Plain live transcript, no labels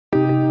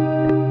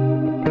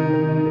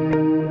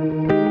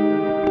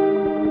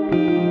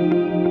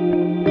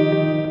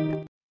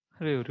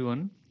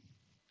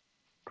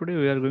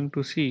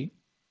to see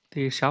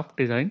the shaft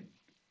design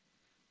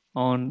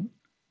on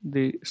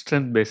the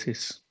strength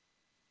basis.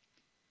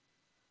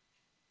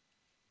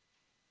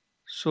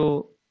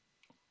 So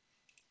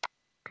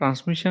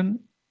transmission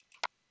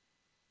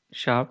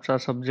shafts are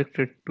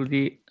subjected to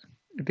the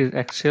it is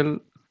axial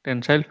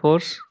tensile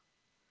force.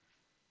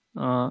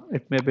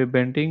 It may be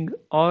bending,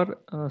 or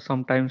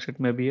sometimes it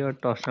may be a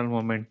torsional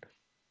moment,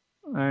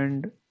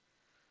 and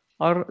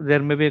or there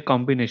may be a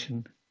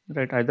combination,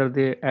 right? Either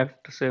they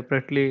act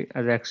separately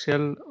as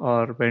axial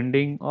or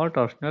bending or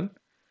torsional,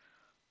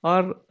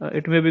 or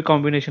it may be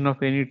combination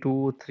of any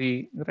two,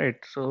 three, right?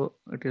 So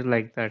it is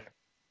like that.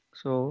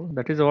 So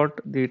that is what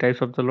the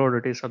types of the load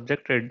it is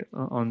subjected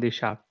on the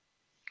shaft.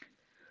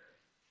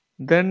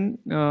 Then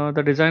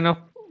the design of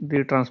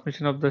the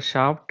transmission of the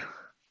shaft,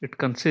 it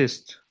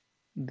consists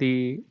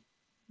the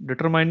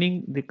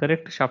determining the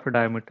correct shaft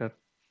diameter,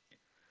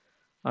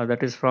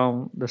 that is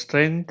from the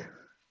strength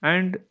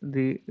and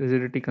the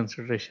rigidity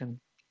consideration.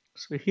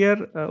 So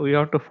here we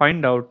have to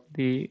find out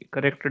the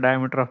correct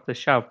diameter of the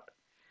shaft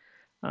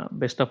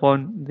based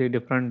upon the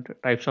different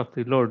types of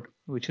the load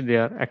which they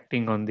are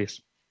acting on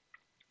this.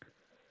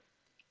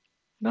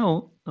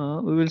 Now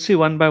we will see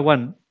one by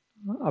one.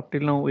 Up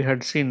till now we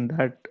had seen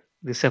that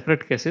the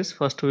separate cases.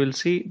 First we will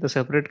see the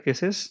separate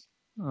cases,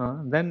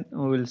 then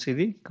we will see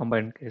the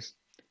combined case.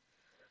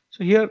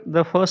 So here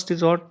the first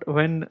is what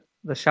when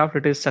the shaft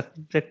it is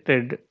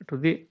subjected to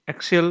the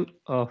axial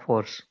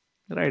force,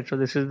 right? So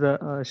this is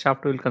the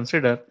shaft we will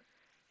consider,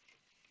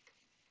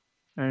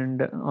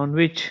 and on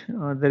which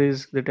there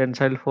is the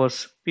tensile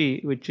force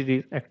P which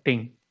is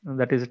acting, and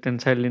that is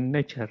tensile in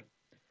nature.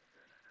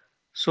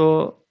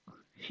 So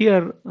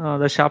here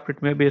the shaft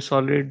it may be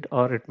solid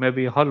or it may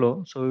be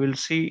hollow. So we will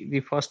see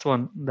the first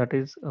one, that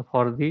is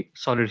for the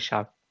solid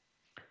shaft,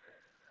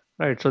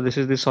 right? So this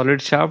is the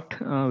solid shaft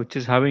which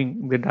is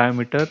having the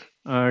diameter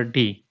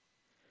D.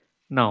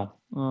 Now,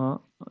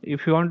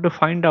 if you want to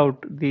find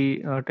out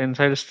the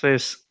tensile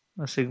stress,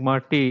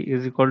 sigma T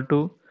is equal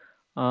to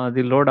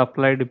the load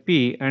applied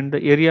P and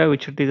the area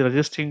which it is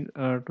resisting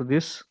to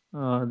this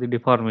the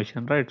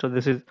deformation, right? So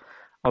this is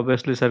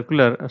obviously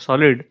circular,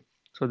 solid.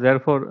 So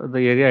therefore, the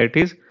area it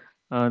is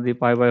the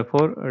pi by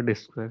 4 d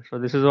square. So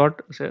this is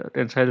what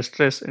tensile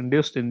stress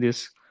induced in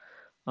this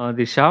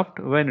the shaft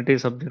when it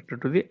is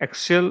subjected to the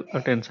axial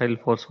tensile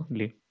force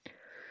only.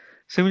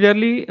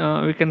 Similarly,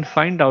 we can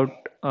find out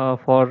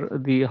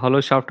for the hollow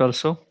shaft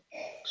also.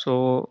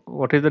 So,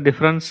 what is the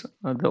difference?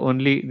 The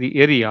only the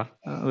area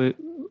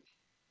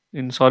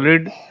in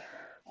solid,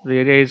 the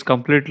area is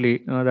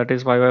completely that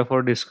is pi by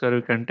 4 d square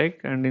we can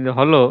take, and in the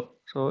hollow,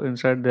 so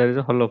inside there is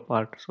a hollow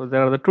part. So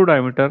there are the two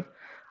diameter,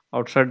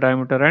 outside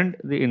diameter and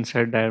the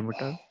inside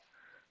diameter.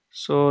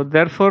 So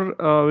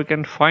therefore, we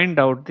can find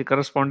out the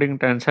corresponding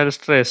tensile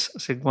stress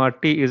sigma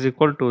T is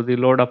equal to the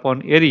load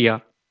upon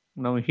area.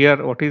 Now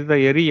here, what is the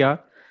area?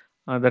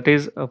 That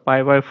is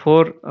pi by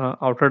 4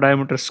 outer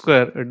diameter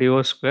square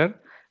do square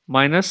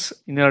minus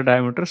inner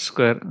diameter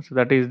square. So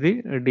that is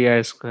the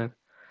di square.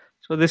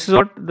 So this is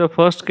what the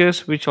first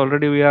case which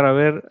already we are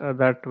aware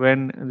that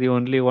when the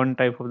only one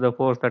type of the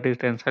force, that is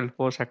tensile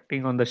force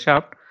acting on the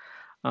shaft,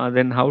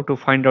 then how to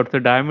find out the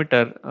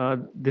diameter.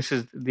 This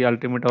is the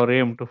ultimate or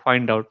aim to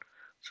find out,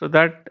 so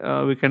that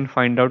we can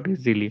find out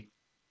easily.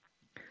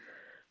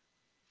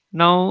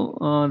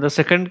 Now the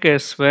second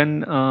case,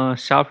 when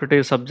shaft it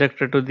is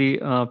subjected to the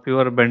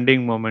pure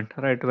bending moment,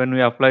 right? When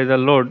we apply the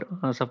load,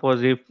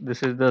 suppose if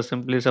this is the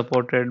simply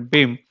supported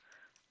beam,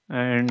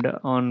 and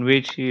on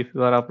which if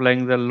you are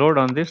applying the load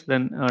on this,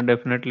 then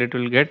definitely it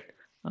will get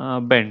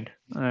bent,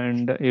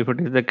 and if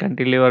it is the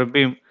cantilever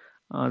beam,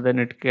 then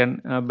it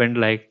can bend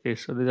like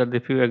this. So these are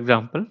the few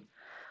example.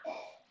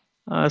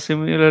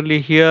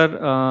 Similarly here,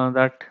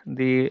 that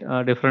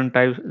the different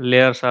types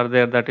layers are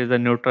there, that is the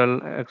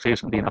neutral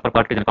axis, the upper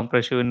part is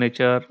compressive in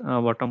nature,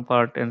 bottom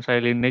part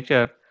tensile in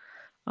nature.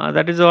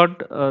 That is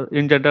what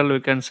in general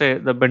we can say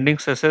the bending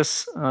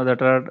stresses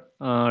that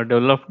are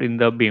developed in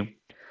the beam.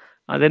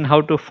 Then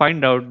how to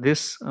find out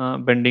this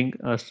bending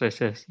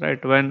stresses,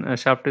 right, when a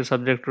shaft is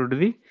subject to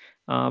the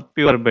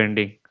pure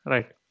bending,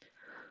 right?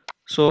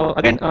 So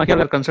again, here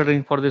we are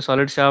considering for the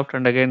solid shaft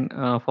and again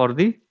for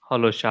the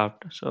hollow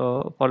shaft.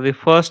 So for the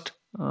first,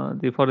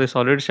 for the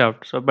solid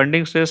shaft, so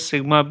bending stress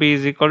sigma b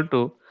is equal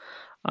to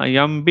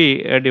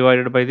mb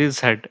divided by the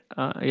z.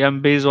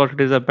 Mb is what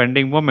it is, a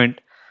bending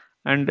moment,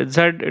 and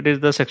z it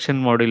is the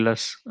section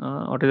modulus.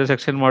 What is the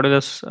section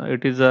modulus?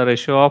 It is the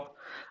ratio of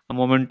a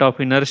moment of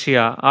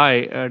inertia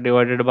I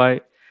divided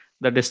by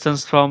the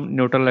distance from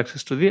neutral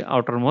axis to the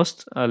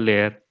outermost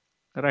layer,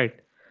 right?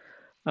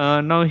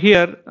 Now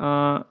here,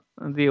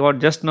 the what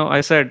just now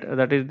I said,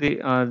 that is the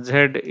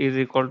z is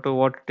equal to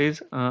what it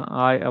is,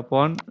 I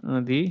upon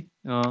the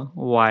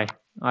y.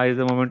 I is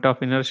the moment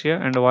of inertia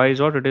and y is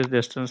what it is,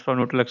 distance from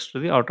neutral axis to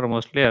the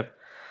outermost layer.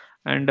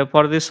 And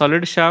for the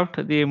solid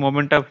shaft, the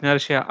moment of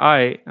inertia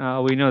I,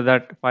 we know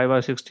that pi by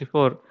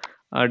 64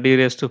 d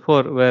raised to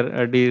 4,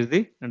 where d is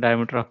the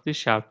diameter of the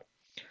shaft,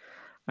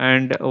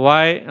 and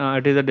y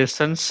it is the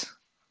distance,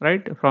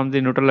 right, from the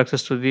neutral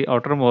axis to the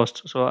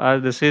outermost. So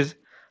as this is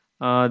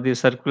the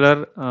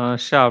circular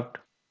shaft.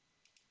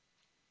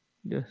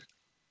 Yes,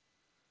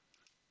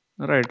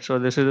 right. So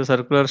this is a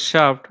circular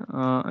shaft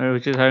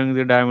which is having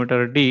the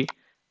diameter d,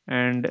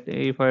 and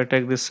if I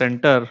take this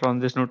center from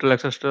this neutral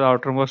axis to the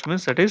outermost,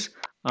 means that is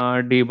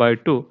d by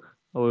 2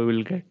 we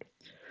will get.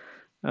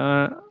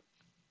 Uh,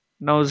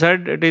 Now Z,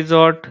 it is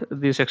what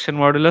the section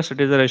modulus, it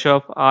is the ratio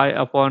of I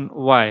upon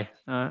Y,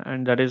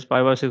 and that is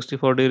pi by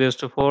 64 d raised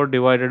to 4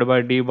 divided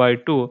by d by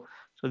 2.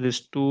 So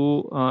this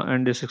 2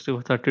 and this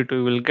 64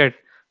 32 will get,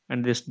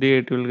 and this d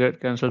it will get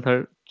cancelled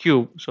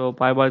cube. So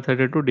pi by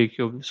 32 d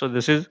cube. So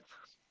this is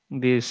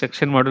the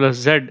section modulus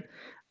Z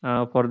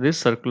for this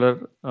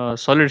circular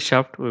solid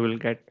shaft we will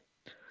get.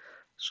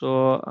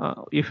 So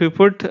if we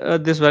put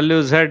this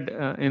value z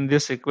in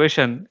this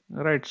equation,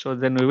 right? So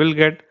then we will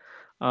get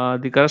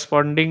the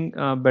corresponding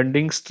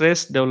bending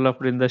stress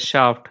developed in the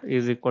shaft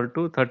is equal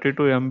to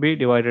 32 MB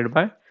divided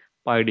by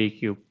pi d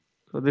cube.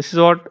 So this is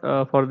what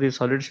for the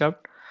solid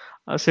shaft.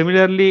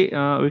 Similarly,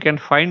 we can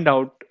find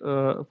out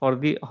for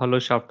the hollow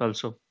shaft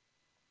also.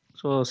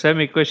 So same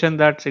equation,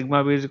 that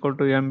sigma b is equal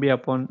to mb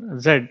upon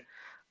z.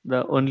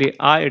 The only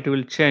I it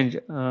will change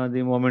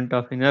the moment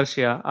of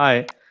inertia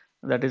I,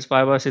 that is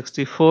pi by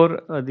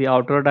 64 the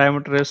outer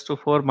diameter raised to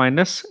 4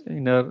 minus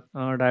inner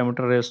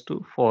diameter raised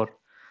to 4,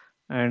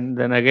 and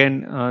then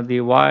again the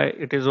y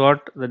it is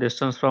what the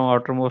distance from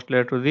outermost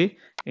layer to the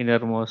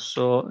innermost.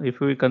 So if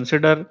we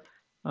consider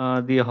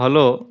the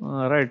hollow,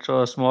 right,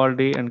 so small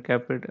d and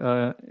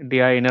capital di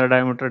inner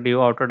diameter,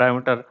 do outer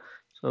diameter,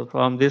 so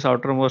from this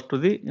outermost to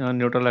the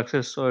neutral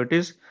axis, so it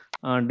is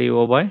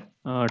do by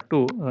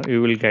 2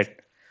 you will get.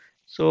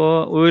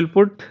 So we will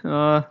put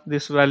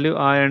this value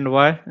I and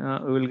y,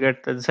 we will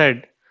get the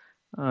z,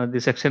 the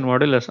section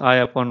modulus I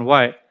upon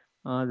y,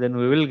 then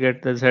we will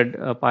get the z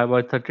pi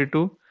by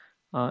 32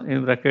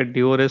 in bracket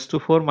do raised to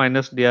 4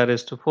 minus dr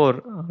raised to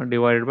 4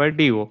 divided by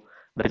do.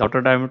 That is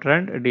outer diameter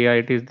and di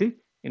it is the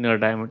inner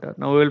diameter.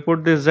 Now we will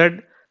put this z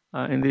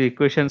in the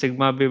equation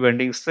sigma b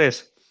bending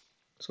stress.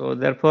 So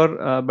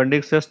therefore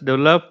bending stress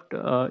developed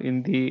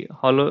in the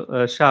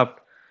hollow shaft,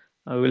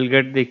 we will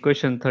get the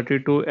equation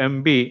 32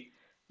 MB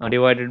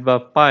divided by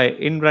pi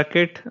in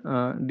bracket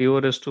do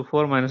raised to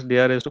 4 minus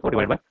dr raised to 4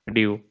 divided by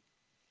du.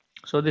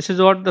 So this is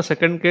what the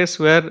second case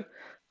where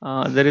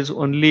there is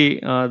only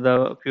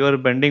the pure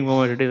bending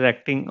moment, it is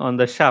acting on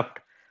the shaft,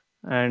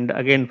 and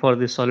again for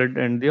the solid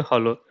and the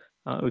hollow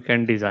we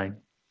can design.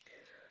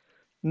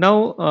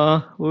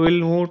 Now we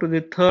will move to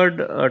the third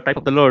type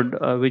of the load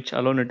which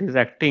alone it is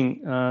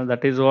acting,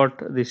 that is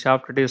what the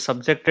shaft it is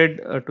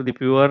subjected to the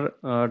pure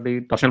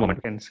the torsional moment,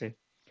 we can say.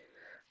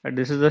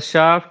 This is the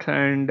shaft,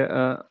 and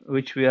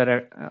which we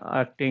are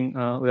acting,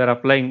 we are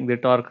applying the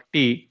torque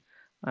T,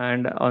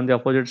 and on the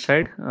opposite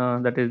side,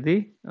 that is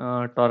the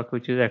torque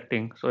which is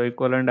acting. So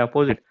equal and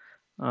opposite,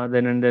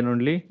 then and then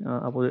only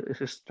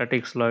opposite is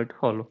static slide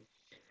follow.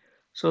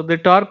 So the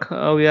torque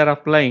we are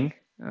applying,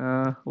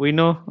 we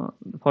know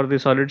for the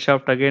solid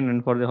shaft again,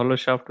 and for the hollow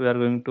shaft we are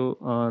going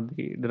to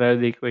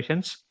derive the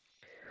equations.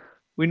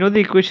 We know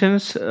the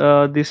equations,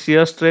 the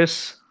shear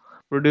stress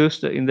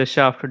produced in the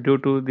shaft due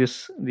to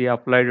this the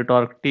applied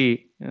torque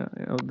T,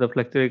 the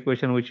flexure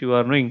equation which you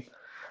are knowing,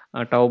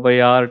 tau by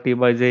R T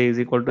by J is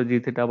equal to G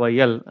theta by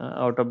L.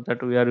 Out of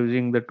that we are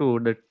using the two,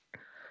 that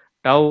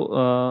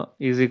tau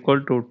is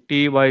equal to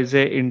T by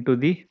J into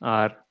the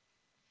R.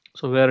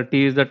 So where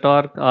T is the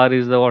torque, R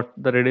is the what,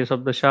 the radius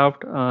of the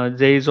shaft,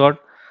 J is what,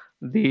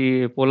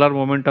 the polar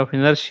moment of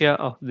inertia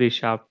of the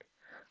shaft.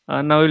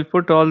 Now we'll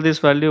put all this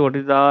value, what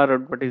is the R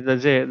and what is the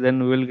J,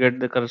 then we will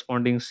get the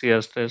corresponding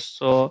shear stress.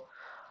 So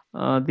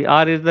the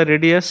R is the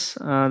radius,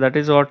 that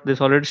is what the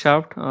solid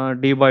shaft,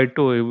 d by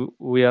 2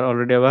 we are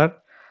already aware,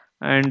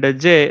 and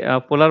J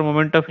polar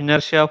moment of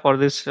inertia for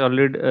this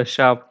solid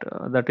shaft,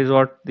 that is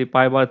what the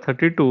pi by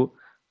 32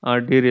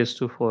 d raised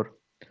to 4.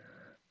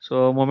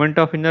 So moment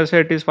of inertia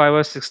it is pi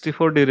by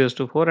 64 d raised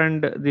to 4,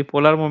 and the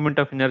polar moment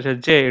of inertia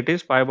J it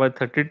is pi by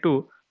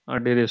 32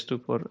 d raised to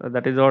 4.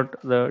 That is what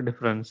the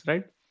difference,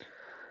 right?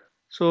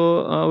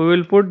 So we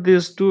will put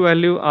these two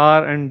value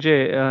R and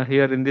J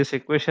here in this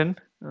equation,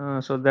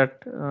 so that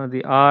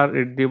the R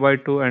it d by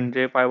 2 and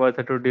J pi by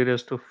 32 d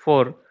raised to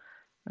 4,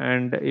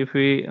 and if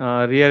we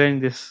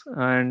rearrange this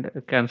and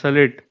cancel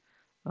it,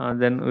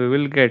 then we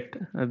will get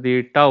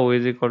the tau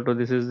is equal to,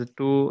 this is the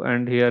 2,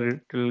 and here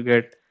it will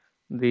get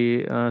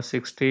the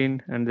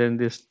 16, and then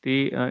this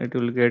T it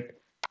will get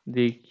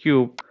the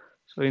cube.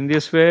 So in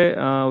this way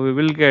we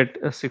will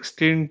get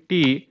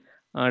 16T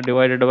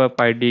divided by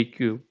pi d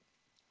cube.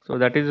 So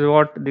that is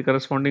what the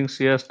corresponding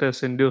shear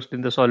stress induced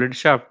in the solid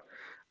shaft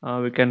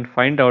we can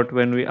find out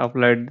when we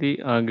applied the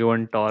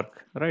given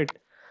torque, right?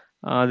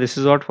 This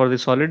is what for the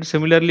solid.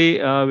 Similarly,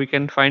 we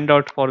can find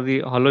out for the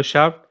hollow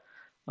shaft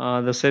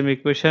the same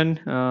equation,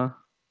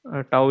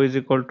 tau is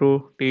equal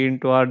to T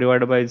into R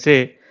divided by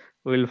J.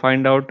 We will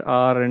find out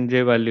R and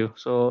J value.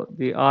 So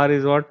the R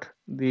is what,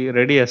 the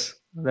radius,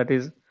 that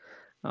is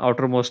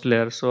outermost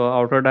layer. So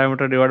outer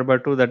diameter divided by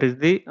 2, that is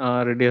the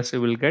radius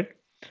you will get,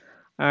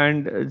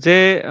 and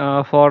J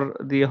for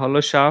the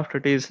hollow shaft,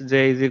 it is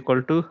J is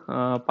equal to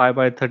pi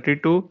by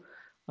 32.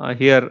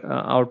 Here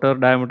outer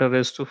diameter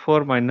raised to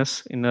 4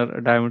 minus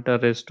inner diameter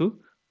raised to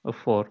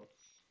 4.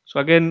 So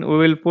again we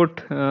will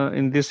put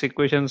in this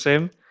equation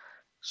same.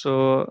 So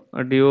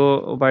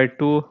dO by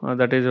 2,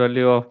 that is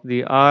value of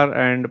the R,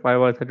 and pi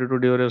by 32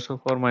 dO raised to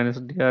 4 minus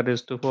dr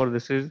raised to 4.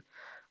 This is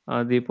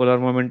the polar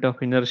moment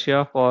of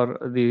inertia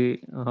for the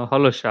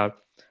hollow shaft.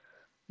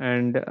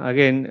 And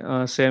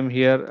again same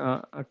here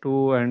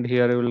 2, and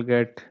here you will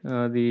get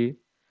the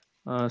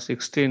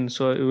 16.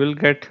 So you will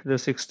get the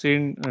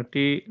 16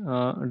 t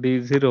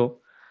d0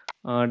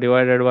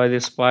 divided by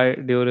this pi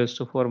d raised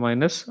to 4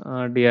 minus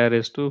di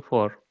raised to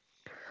 4.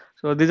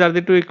 So these are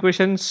the two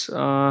equations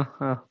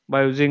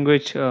by using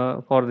which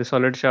for the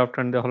solid shaft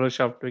and the hollow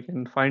shaft we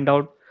can find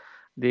out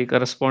the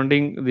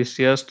corresponding the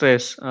shear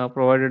stress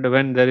provided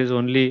when there is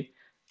only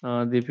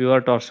the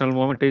pure torsional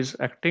moment is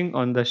acting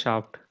on the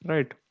shaft,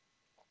 right?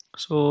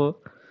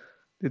 So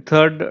the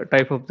third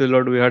type of the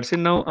load we had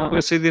seen. Now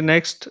we'll see the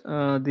next,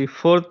 the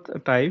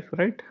fourth type,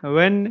 right?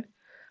 When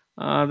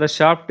the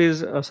shaft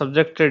is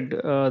subjected,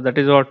 that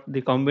is what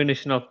the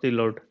combination of the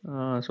load.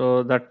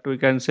 So that we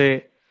can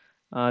say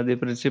the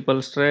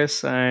principal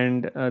stress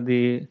and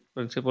the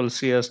principal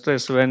shear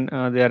stress when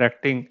they are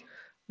acting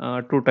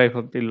two type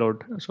of the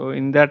load. So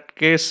in that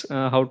case,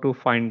 how to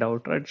find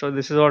out, right? So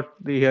this is what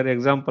the here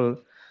example.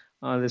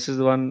 This is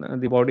one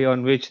the body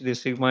on which the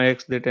sigma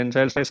x the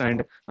tensile stress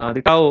and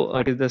the tau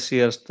it is the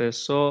shear stress.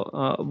 So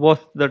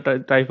both the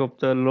type of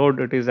the load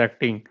it is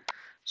acting.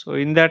 So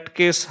in that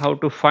case, how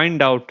to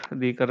find out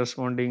the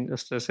corresponding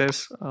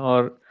stresses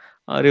or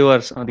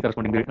reverse the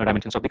corresponding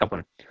dimensions of the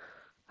component.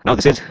 Now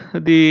this is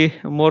the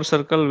more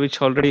circle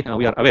which already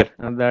we are aware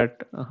that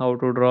how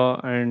to draw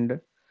and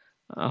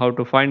how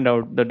to find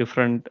out the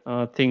different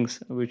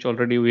things which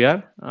already we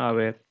are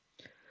aware.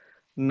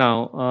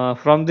 Now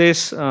from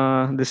this,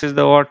 this is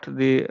the what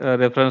the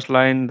reference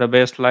line, the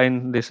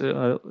baseline. This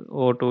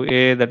O to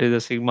A, that is the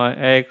sigma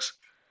x,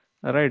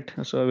 right?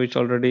 So which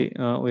already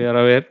we are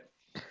aware.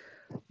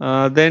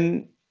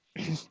 Then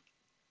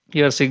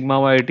here sigma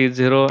y it is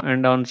 0,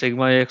 and on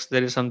sigma x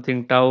there is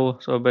something tau.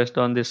 So based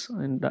on this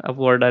in the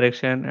upward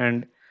direction,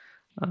 and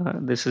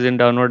this is in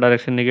downward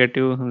direction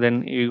negative,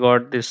 then you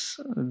got this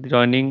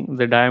joining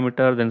the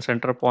diameter, then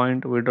center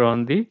point we draw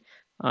on the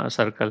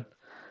circle.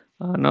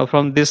 Now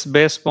from this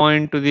base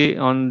point to the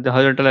on the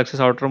horizontal axis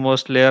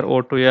outermost layer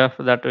O to F,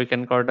 that we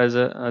can call it as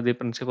the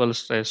principal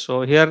stress.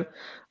 So here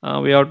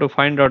we have to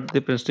find out the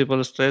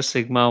principal stress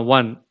sigma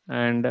 1,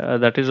 and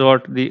that is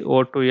what the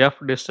O to F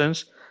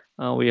distance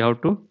we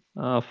have to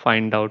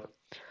find out.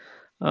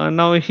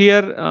 Now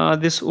here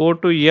this O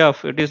to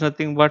F, it is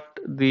nothing but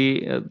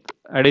the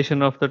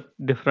addition of the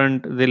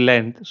different the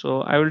length.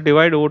 So I will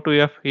divide O to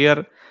F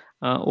here.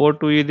 O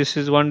to E, this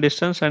is one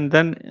distance, and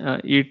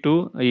then E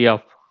to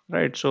F,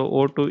 right? So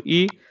O to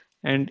E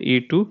and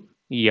E to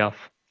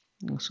F.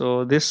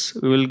 So this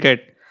we will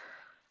get,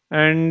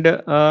 and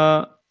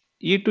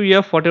E to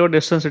F, whatever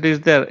distance it is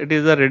there, it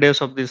is the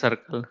radius of the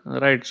circle,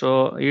 right?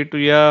 So E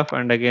to F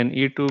and again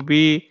E to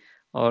B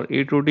or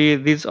E to D,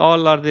 these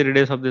all are the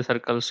radius of the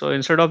circle. So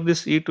instead of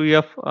this E to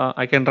F,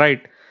 I can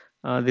write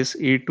this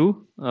E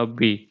to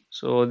B.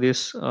 So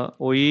this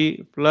OE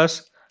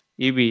plus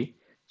EB.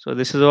 So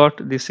this is what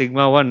the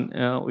sigma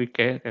 1 we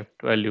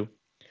kept value.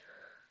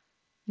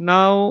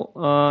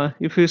 Now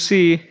if you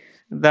see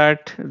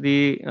that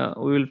the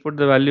we will put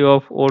the value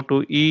of O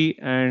to E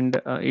and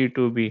E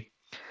to B.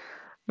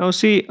 Now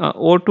see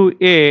O to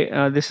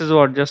A, this is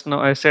what just now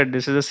I said,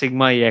 this is a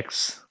sigma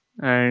x,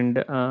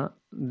 and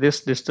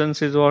this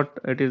distance is what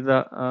it is,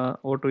 the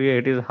O to A,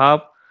 it is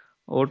half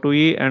O to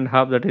E and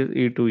half, that is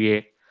E to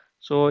A.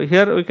 So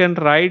here we can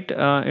write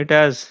it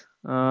as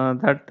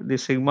that the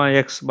sigma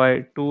x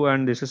by 2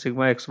 and this is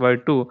sigma x by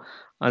 2,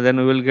 then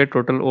we will get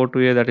total O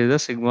to A, that is the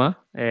sigma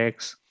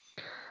x.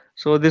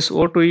 So this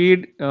O to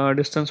E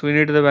distance we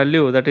need the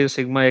value, that is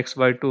sigma x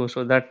by 2,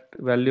 so that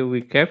value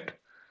we kept,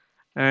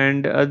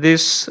 and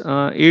this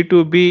E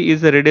to B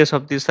is the radius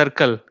of the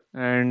circle,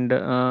 and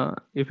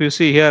if you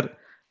see here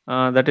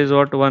that is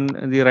what one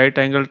the right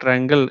angle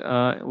triangle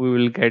we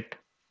will get,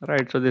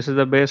 right? So this is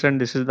the base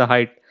and this is the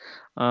height.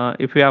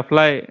 If we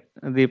apply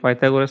the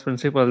Pythagoras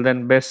principle,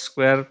 then base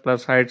square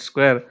plus height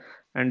square,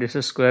 and this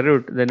is square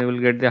root, then you will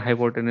get the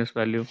hypotenuse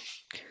value.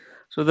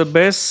 So the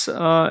base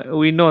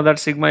we know that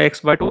sigma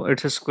x by 2,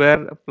 it's a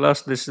square,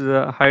 plus this is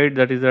the height,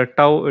 that is a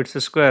tau, it's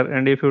a square,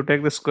 and if you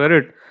take the square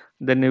root,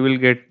 then you will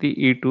get the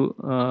E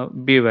to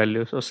B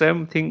value. So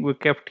same thing we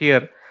kept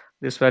here,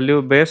 this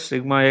value base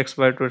sigma x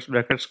by 2 its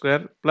bracket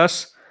square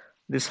plus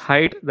this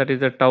height, that is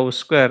the tau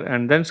square,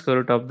 and then square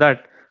root of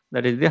that,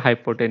 that is the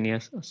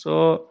hypotenuse.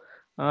 So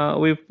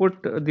we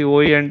put the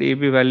OE and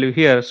EB value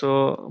here.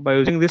 So by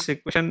using this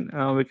equation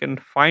we can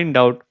find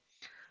out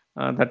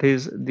that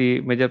is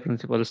the major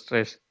principal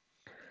stress.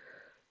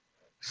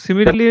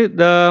 Similarly,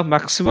 the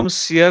maximum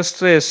shear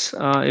stress,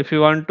 if you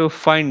want to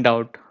find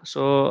out,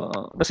 so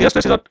the shear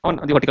stress is on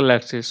the vertical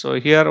axis. So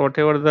here,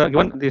 whatever the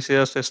given the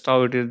shear stress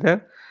tau it is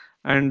there,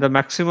 and the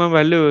maximum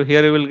value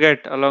here you will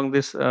get along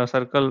this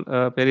circle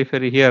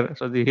periphery here.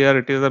 So here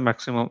it is the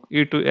maximum.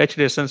 E to H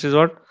distance is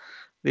what?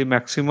 The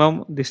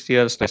maximum this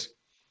shear stress.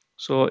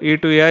 So E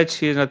to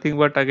H is nothing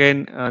but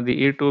again the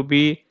E to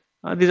B.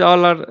 These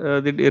all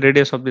are the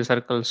radius of the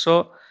circle.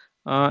 So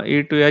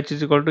E to H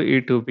is equal to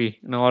E to B.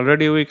 Now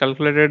already we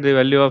calculated the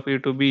value of E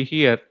to B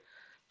here.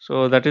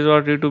 So that is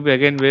what E to be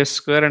again base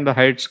square and the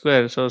height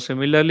square. So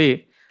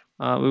similarly,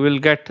 we will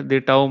get the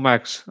tau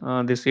max.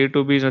 This E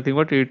to B is nothing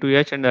but E to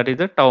H, and that is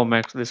the tau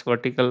max. This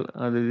vertical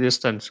the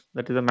distance,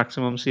 that is the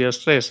maximum shear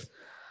stress.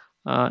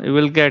 You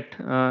will get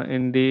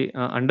in the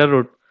under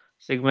root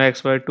sigma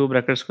x by 2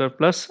 bracket square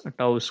plus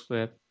tau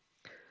square.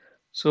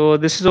 So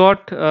this is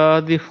what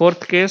the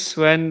fourth case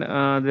when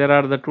there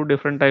are the two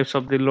different types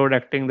of the load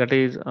acting, that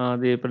is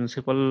the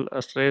principal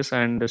stress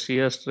and the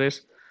shear stress,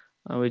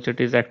 which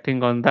it is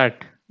acting on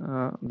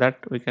that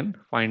we can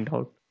find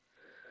out.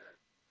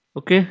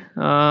 Okay,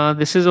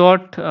 this is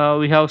what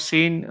we have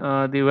seen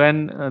the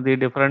when the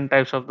different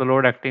types of the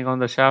load acting on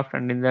the shaft,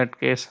 and in that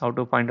case how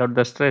to find out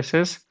the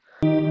stresses.